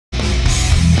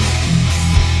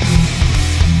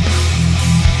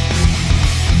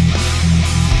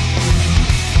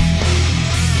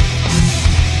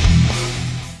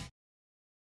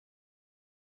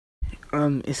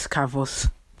It's Cavos,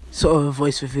 sort of a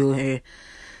voice reveal here.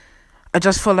 I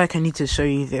just felt like I need to show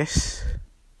you this.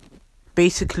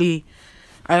 Basically,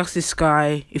 I asked this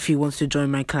guy if he wants to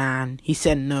join my clan. He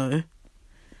said no.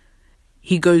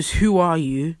 He goes, "Who are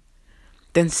you?"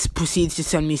 Then proceeds to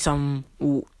send me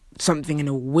something in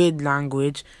a weird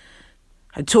language.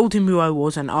 I told him who I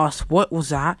was and asked, "What was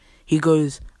that?" He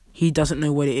goes, he doesn't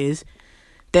know what it is.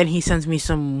 Then he sends me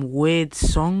some weird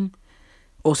song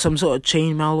or some sort of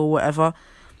chainmail or whatever.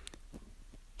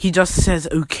 He just says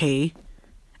okay,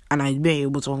 and I admit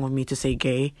it was wrong of me to say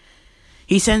gay.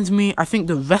 He sends me, I think,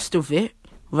 the rest of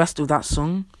that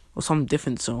song, or some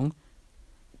different song.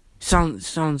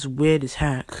 Sounds weird as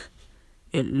heck.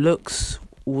 It looks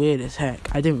weird as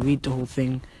heck. I didn't read the whole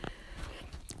thing.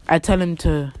 I tell him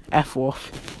to F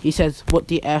off. He says, "What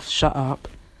the F, shut up."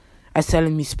 I tell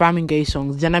him he's spamming gay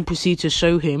songs. Then I proceed to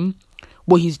show him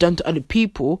what he's done to other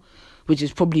people, which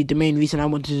is probably the main reason I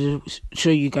wanted to show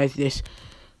you guys this,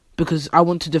 because I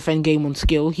want to defend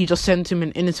gameonskill. He just sent him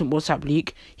an innocent WhatsApp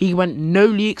leak. He went, "No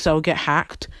leaks, I'll get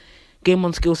hacked."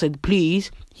 gameonskill said,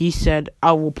 "Please." He said,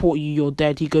 "I'll report you, you're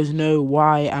dead." He goes, "No,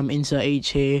 why? I'm insert H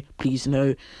here. Please,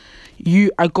 no.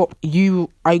 You got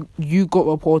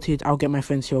reported. I'll get my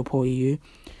friends to report you."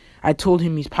 I told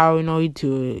him he's paranoid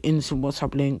to an innocent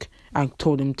WhatsApp link. I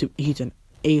told him he's an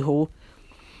a-hole.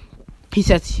 He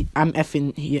says I'm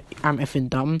effing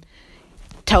dumb.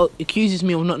 Accuses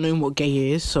me of not knowing what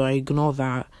gay is, so I ignore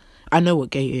that. I know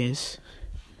what gay is.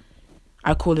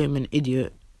 I call him an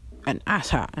idiot, an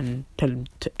asshat, and tell him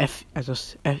to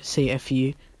say F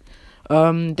you.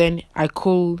 Then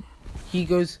he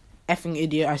goes, "Effing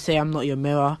idiot." I say, "I'm not your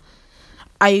mirror."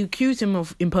 I accuse him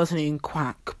of impersonating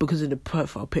Quack because of the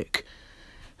profile pic.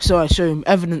 So I show him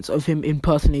evidence of him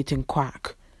impersonating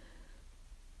Quack.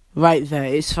 Right there,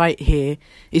 it's right here.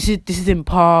 This is in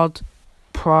Prad,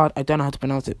 I don't know how to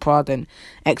pronounce it, Prad and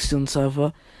Exton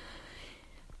server.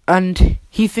 And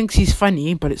he thinks he's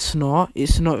funny, but it's not.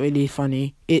 It's not really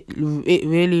funny. It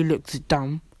really looks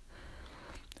dumb.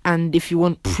 And if you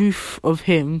want proof of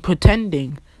him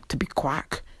pretending to be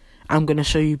Quack, I'm going to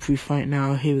show you proof right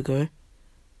now. Here we go.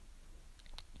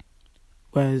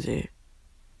 Where is it?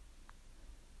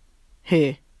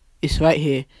 Here. It's right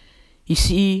here. You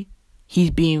see,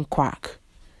 he's being Quack.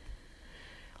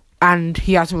 And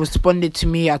he hasn't responded to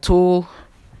me at all.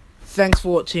 Thanks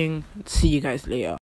for watching. See you guys later.